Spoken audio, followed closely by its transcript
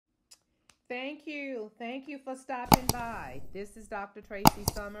Thank you. Thank you for stopping by. This is Dr. Tracy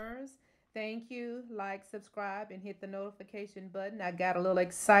Summers. Thank you. Like, subscribe, and hit the notification button. I got a little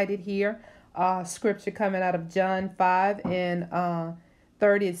excited here. Scripture coming out of John 5 and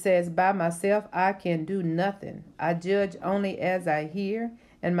 30. It says, "By myself I can do nothing. I judge only as I hear,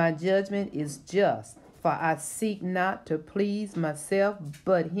 and my judgment is just. For I seek not to please myself,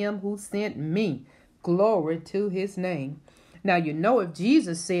 but him who sent me. Glory to his name." Now, if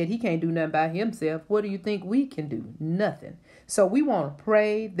Jesus said he can't do nothing by himself, what do you think we can do? Nothing. So we want to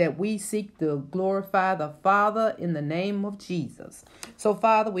pray that we seek to glorify the Father in the name of Jesus. So,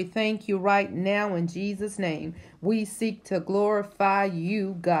 Father, we thank you right now in Jesus' name. We seek to glorify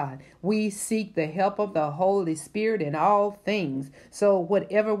you, God. We seek the help of the Holy Spirit in all things. So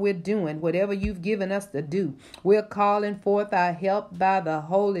whatever we're doing, whatever you've given us to do, we're calling forth our help by the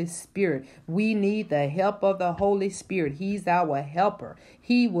Holy Spirit. We need the help of the Holy Spirit. He's our helper.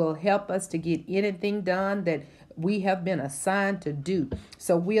 He will help us to get anything done that we have been assigned to do.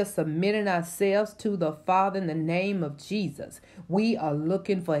 So we are submitting ourselves to the Father in the name of Jesus. We are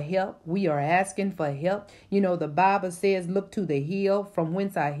looking for help. We are asking for help. The Bible says, look to the hill from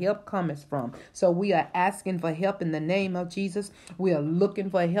whence our help cometh from. So we are asking for help in the name of Jesus. We are looking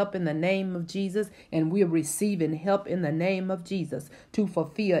for help in the name of Jesus. And we are receiving help in the name of Jesus to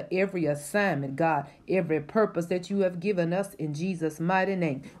fulfill every assignment, God, every purpose that you have given us in Jesus' mighty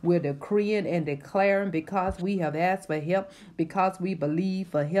name. We're decreeing and declaring because we have asked for help, because we believe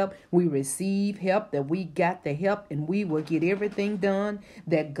for help, we receive help, that we got the help, and we will get everything done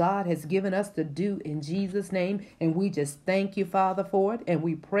that God has given us to do in Jesus' name. And we just thank you, Father, for it, and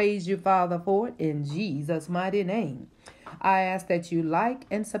we praise you, Father, for it in Jesus' mighty name. I ask that you like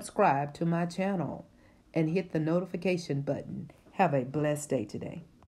and subscribe to my channel and hit the notification button. Have a blessed day today.